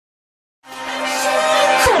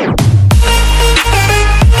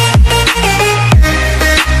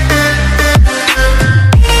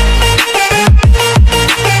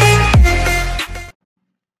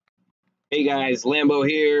guys, Lambo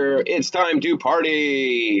here. It's time to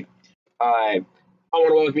party. I want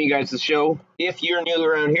to welcome you guys to the show. If you're new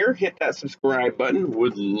around here, hit that subscribe button.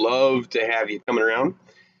 Would love to have you coming around.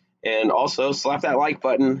 And also slap that like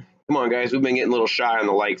button. Come on, guys, we've been getting a little shy on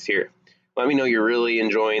the likes here. Let me know you're really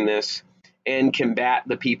enjoying this and combat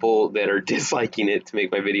the people that are disliking it to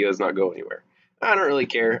make my videos not go anywhere. I don't really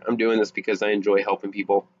care. I'm doing this because I enjoy helping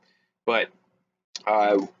people. But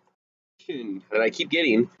that I keep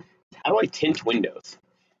getting, how do I tint windows?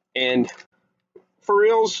 And for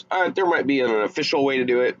reals, there might be an official way to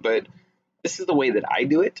do it, but this is the way that I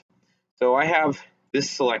do it. So I have this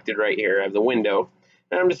selected right here. I have the window,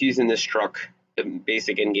 and I'm just using this truck, the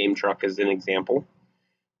basic in-game truck, as an example.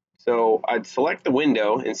 So I'd select the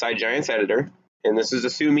window inside Giants Editor, and this is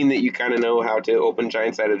assuming that you kind of know how to open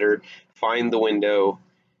Giants Editor, find the window,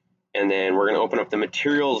 and then we're going to open up the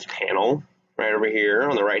materials panel right over here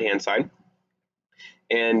on the right-hand side.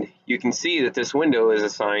 And you can see that this window is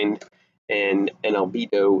assigned an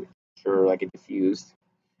albedo, or like a diffused,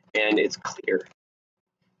 and it's clear.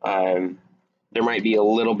 There might be a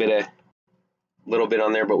little bit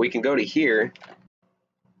on there, but we can go to here,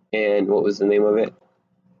 and what was the name of it?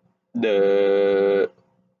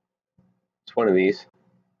 It's one of these.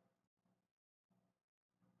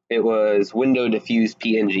 It was window diffuse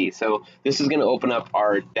PNG. So this is going to open up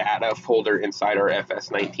our data folder inside our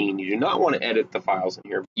FS19. You do not want to edit the files in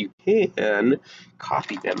here. You can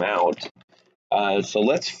copy them out. So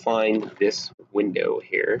let's find this window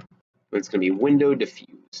here. It's going to be window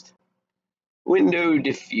diffused. Window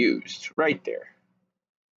diffused, right there.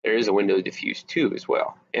 There is a window diffused too as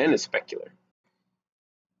well, and a specular.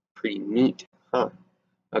 Pretty neat, huh?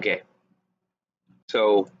 Okay.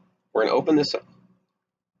 So we're going to open this up.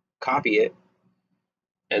 Copy it,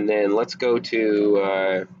 and then let's go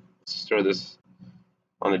to let's throw this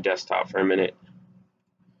on the desktop for a minute.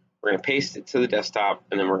 We're going to paste it to the desktop,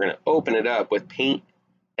 and then we're going to open it up with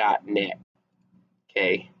paint.net.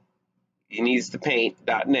 Okay, it needs the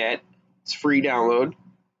paint.net. It's free download.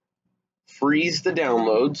 Freeze the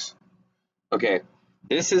downloads. Okay,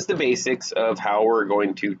 this is the basics of how we're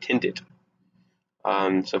going to tint it.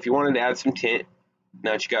 So if you wanted to add some tint,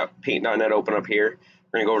 now that you got paint.net open up here,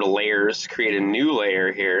 we're going to go to layers, create a new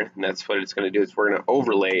layer here, and that's what it's going to do. Is we're going to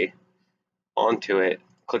overlay onto it.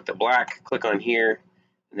 Click the black, click on here,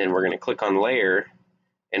 and then we're going to click on layer,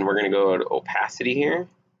 and we're going to go to opacity here.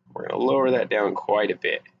 We're going to lower that down quite a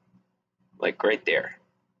bit, like right there.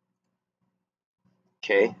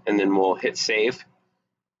 Okay, and then we'll hit save.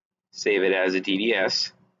 Save it as a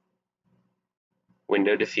DDS.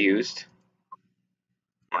 Window diffused.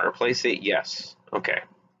 Want to replace it? Yes. Okay.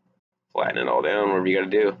 Flatten it all down, whatever you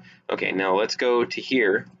got to do. Okay, now let's go to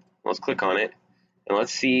here. Let's click on it, and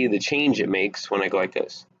let's see the change it makes when I go like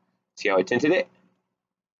this. See how I tinted it?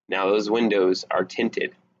 Now those windows are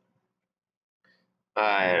tinted.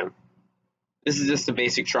 This is just a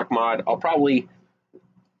basic truck mod. I'll probably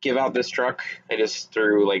give out this truck. I just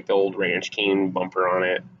threw like the old Ranch King bumper on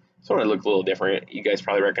it. So it looked a little different. You guys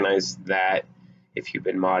probably recognize that if you've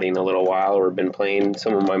been modding a little while or been playing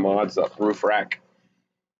some of my mods, the roof rack.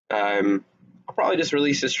 I'll probably just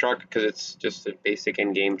release this truck because it's just a basic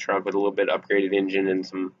in-game truck with a little bit upgraded engine and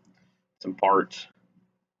some parts.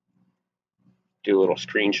 Do a little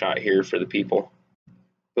screenshot here for the people.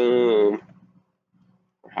 Boom.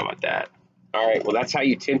 How about that? All right, well, that's how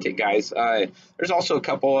you tint it, guys. There's also a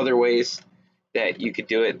couple other ways that you could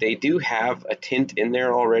do it. They do have a tint in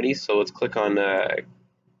there already, so let's click on,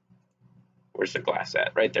 where's the glass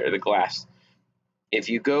at? Right there, the glass. If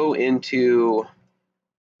you go into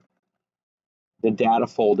the data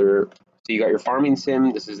folder, so you got your farming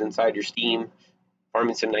sim, this is inside your Steam,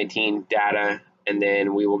 farming sim 19 data, and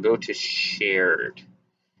then we will go to shared.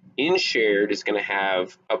 In shared is going to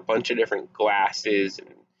have a bunch of different glasses and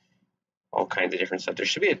all kinds of different stuff. There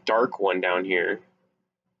should be a dark one down here.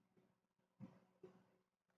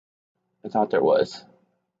 I thought there was.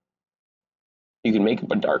 You can make up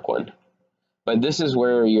a dark one, but this is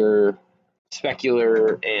where your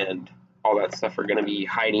specular and all that stuff are going to be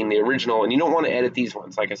hiding the original, and you don't want to edit these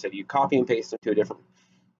ones. Like I said, you copy and paste them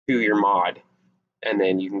to your mod, and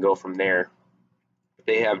then you can go from there.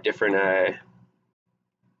 They have different.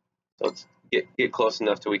 So let's get close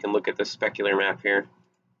enough so we can look at the specular map here.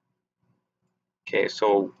 Okay,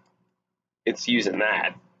 so it's using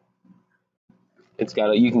that. It's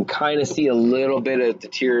got you can kind of see a little bit of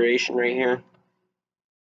deterioration right here.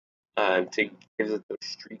 To give it those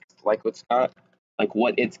streaks like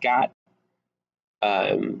what it's got.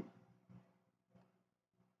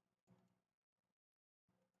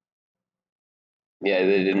 Yeah,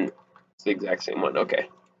 they didn't. It's the exact same one. Okay.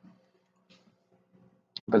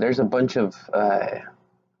 But there's a bunch of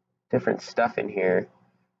different stuff in here.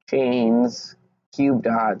 Chains, cube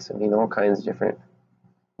dots, I mean all kinds of different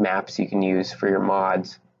maps you can use for your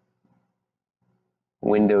mods.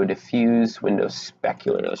 Window diffuse, window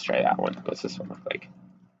specular. Let's try that one. What's this one look like?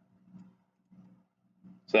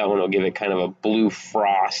 So that one will give it kind of a blue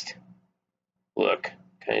frost look.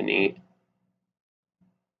 Kind of neat.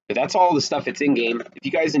 But that's all the stuff that's in game. If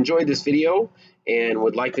you guys enjoyed this video and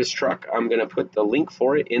would like this truck, I'm going to put the link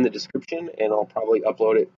for it in the description, and I'll probably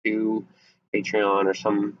upload it to Patreon or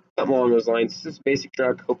something along those lines. It's just a basic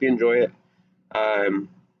truck. Hope you enjoy it.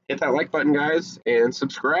 Hit that like button, guys, and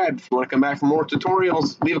subscribe if you want to come back for more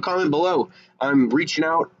tutorials. Leave a comment below. I'm reaching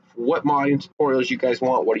out for what modding tutorials you guys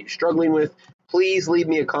want. What are you struggling with? Please leave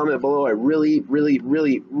me a comment below. I really, really,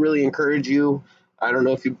 really, really encourage you. I don't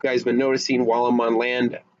know if you guys have been noticing, while I'm on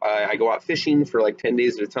land, I go out fishing for like 10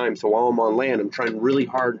 days at a time. So while I'm on land, I'm trying really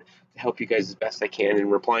hard to help you guys as best I can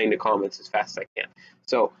and replying to comments as fast as I can.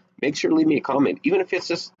 So make sure to leave me a comment, even if it's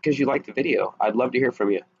just because you like the video. I'd love to hear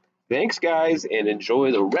from you. Thanks, guys, and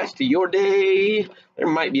enjoy the rest of your day. There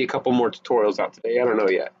might be a couple more tutorials out today. I don't know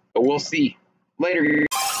yet, but we'll see. Later. Do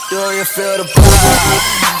you feel the